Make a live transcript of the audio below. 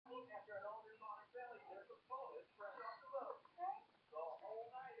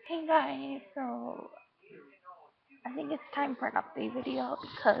Hey guys, so I think it's time for an update video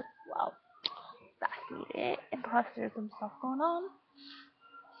because, well, that's needed and plus there's some stuff going on.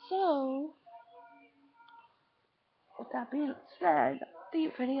 So, with that being said, the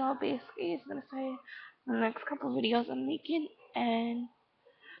video basically is gonna say the next couple videos I'm making, and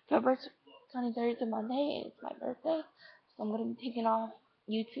February 23rd is a Monday, it's my birthday, so I'm gonna be taking off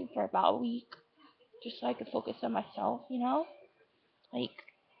YouTube for about a week just so I can focus on myself, you know? Like,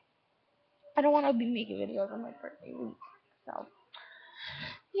 I don't want to be making videos on my birthday week, so.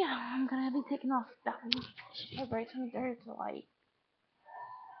 Yeah, I'm gonna be taking off that week, February 23rd to like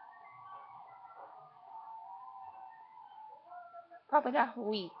probably that whole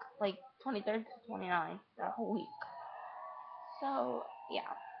week, like 23rd to 29th, that whole week. So yeah,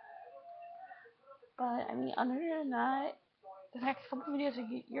 but I mean, other than that, the next couple videos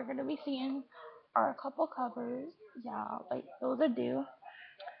you're gonna be seeing are a couple covers. Yeah, like those are due,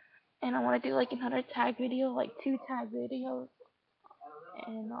 and I want to do like another tag video, like two tag videos,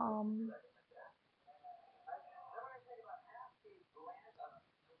 and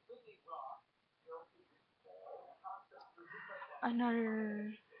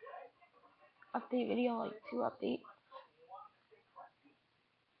another update video, like two updates,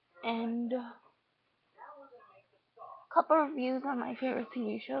 and couple reviews on my favorite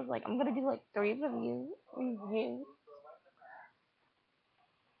TV shows. Like I'm gonna do like three reviews,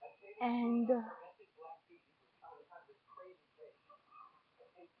 and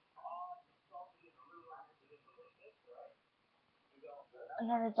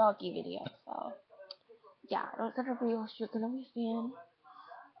another doggy video. So yeah, those are the videos you're gonna be seeing.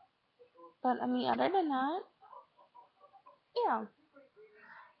 But I mean, other than that, yeah,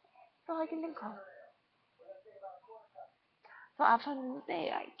 that's all I can think of. So after the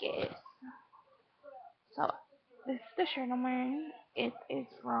day, I guess. So this is the shirt I'm wearing. It is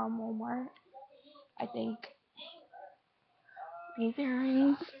from Walmart, I think. These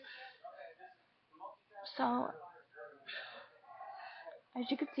earrings. So as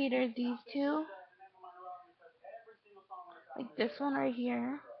you can see, there's these two, like this one right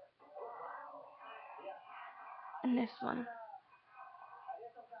here, and this one.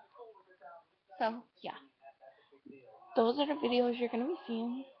 So yeah, those are the videos you're gonna be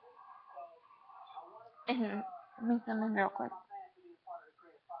seeing. And let me zoom in real quick.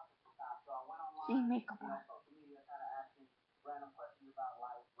 See makeup on.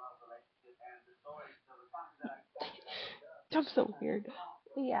 I'm so weird.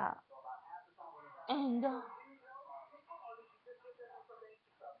 Yeah, and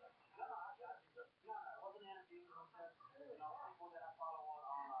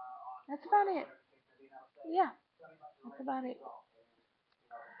that's about it. Yeah, that's about it.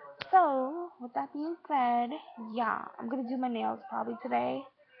 So, with that being said, yeah, I'm gonna do my nails probably today.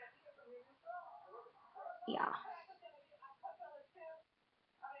 Yeah.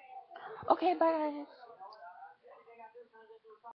 Okay, bye guys.